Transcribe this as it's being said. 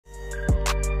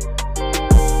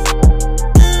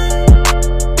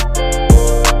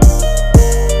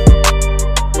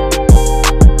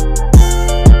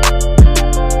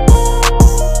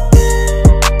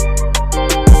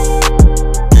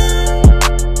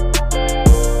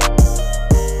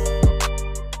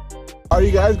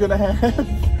gonna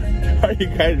have? Are you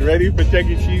guys ready for Chuck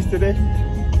E. Cheese today?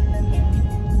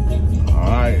 All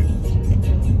right.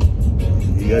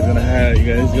 You guys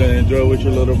gonna enjoy with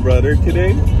your little brother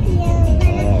today?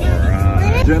 All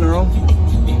right. General,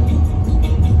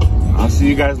 I'll see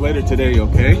you guys later today,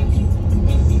 okay?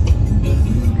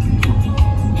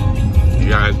 You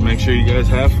guys make sure you guys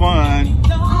have fun.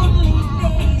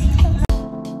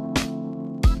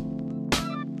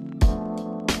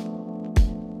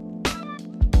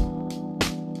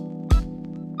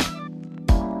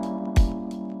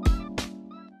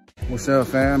 What's up,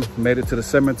 fam? Made it to the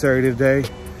cemetery today.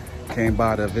 Came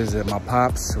by to visit my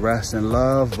pops. Rest in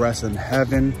love, rest in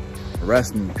heaven,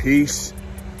 rest in peace.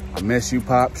 I miss you,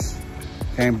 Pops.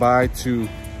 Came by to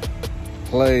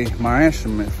play my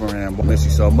instrument for him. I miss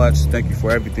you so much. Thank you for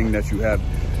everything that you have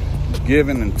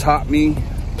given and taught me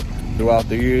throughout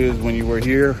the years when you were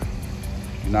here.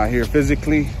 You're not here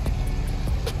physically,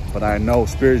 but I know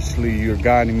spiritually you're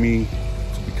guiding me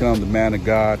to become the man of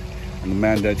God and the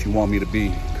man that you want me to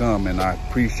become. And I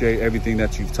appreciate everything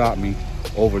that you've taught me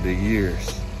over the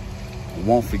years. I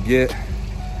won't forget,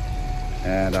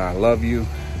 and I love you.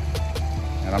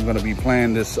 And I'm gonna be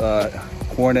playing this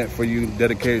cornet for you,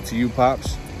 dedicated to you,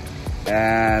 Pops.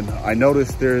 And I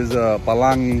noticed there's a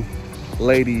Balangi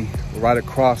lady right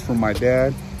across from my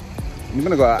dad. I'm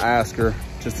gonna go ask her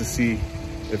just to see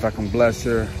if I can bless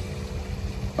her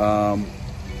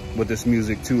with this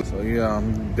music too. So yeah,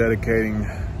 I'm dedicating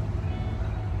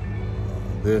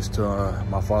this to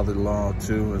my father-in-law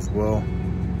too as well.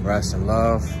 Rest in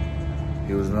love.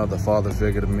 He was another father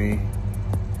figure to me.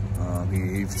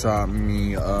 He taught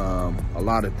me a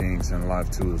lot of things in life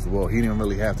too as well. He didn't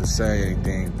really have to say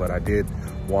anything, but I did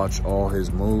watch all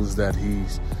his moves that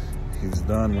he's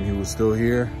done when he was still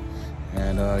here.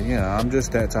 And yeah, I'm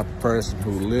just that type of person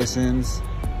who listens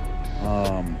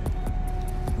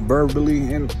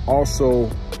verbally, and also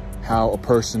how a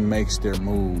person makes their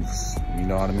moves. You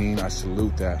know what I mean? I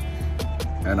salute that.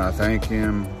 And I thank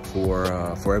him for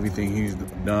everything he's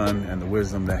done and the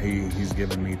wisdom that he's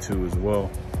given me too as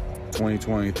well.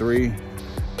 2023,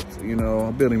 you know,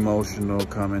 a bit emotional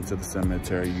coming to the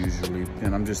cemetery usually.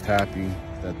 And I'm just happy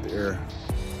that they're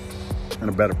in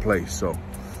a better place. So,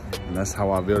 and that's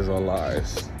how I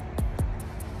visualize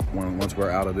once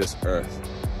we're out of this earth.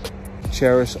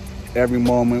 Cherish every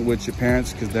moment with your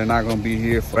parents, because they're not gonna be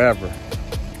here forever.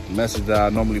 The message that I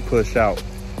normally push out: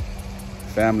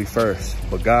 family first,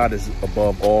 but God is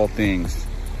above all things.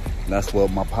 And that's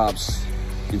what my pops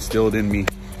instilled in me.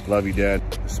 Love you, Dad.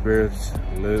 The spirit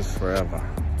lives forever.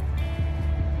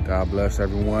 God bless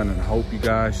everyone, and I hope you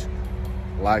guys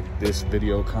like this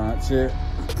video content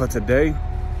for today.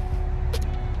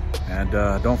 And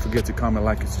don't forget to comment,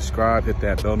 like, and subscribe. Hit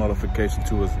that bell notification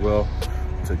too as well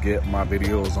to get my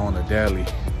videos on the daily.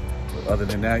 But other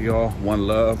than that, y'all, one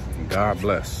love and God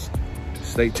bless.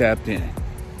 Stay tapped in.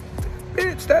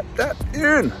 Bitch, tapped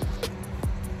in.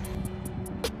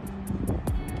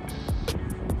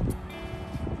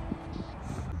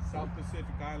 South Pacific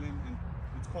Island, and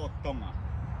it's called Tonga.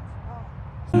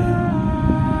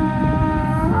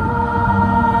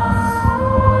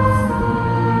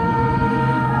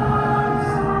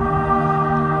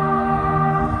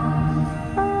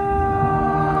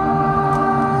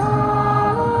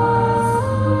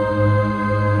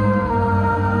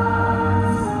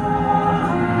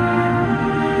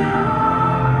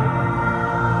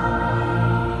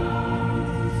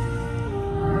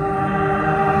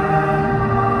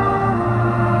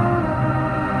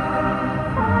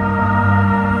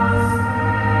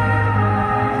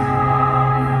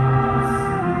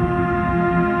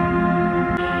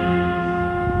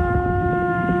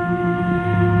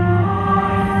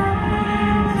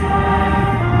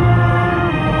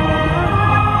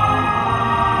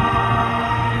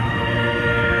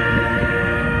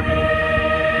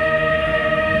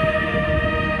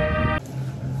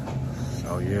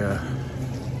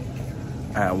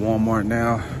 At Walmart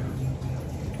now,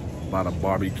 about to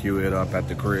barbecue it up at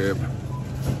the crib.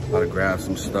 About to grab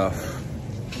some stuff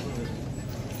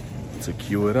to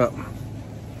cue it up.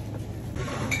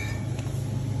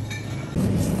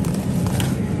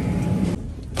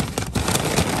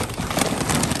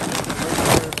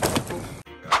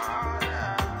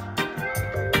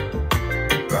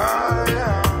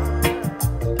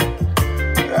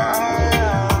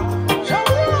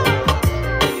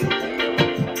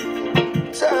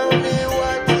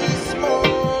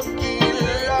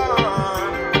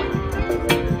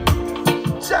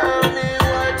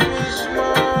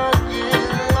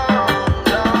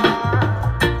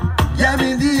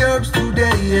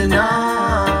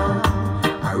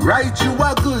 Write you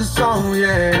a good song,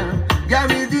 yeah. Give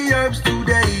me the herbs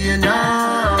today, you know.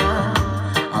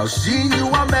 I'll sing you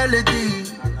a melody.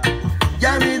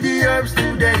 Give me the herbs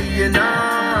today, you know.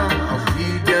 I'll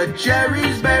feed the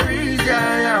cherries, berries,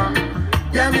 yeah, yeah.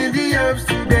 Give me the herbs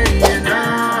today, you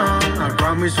know. I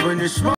promise when you smoke.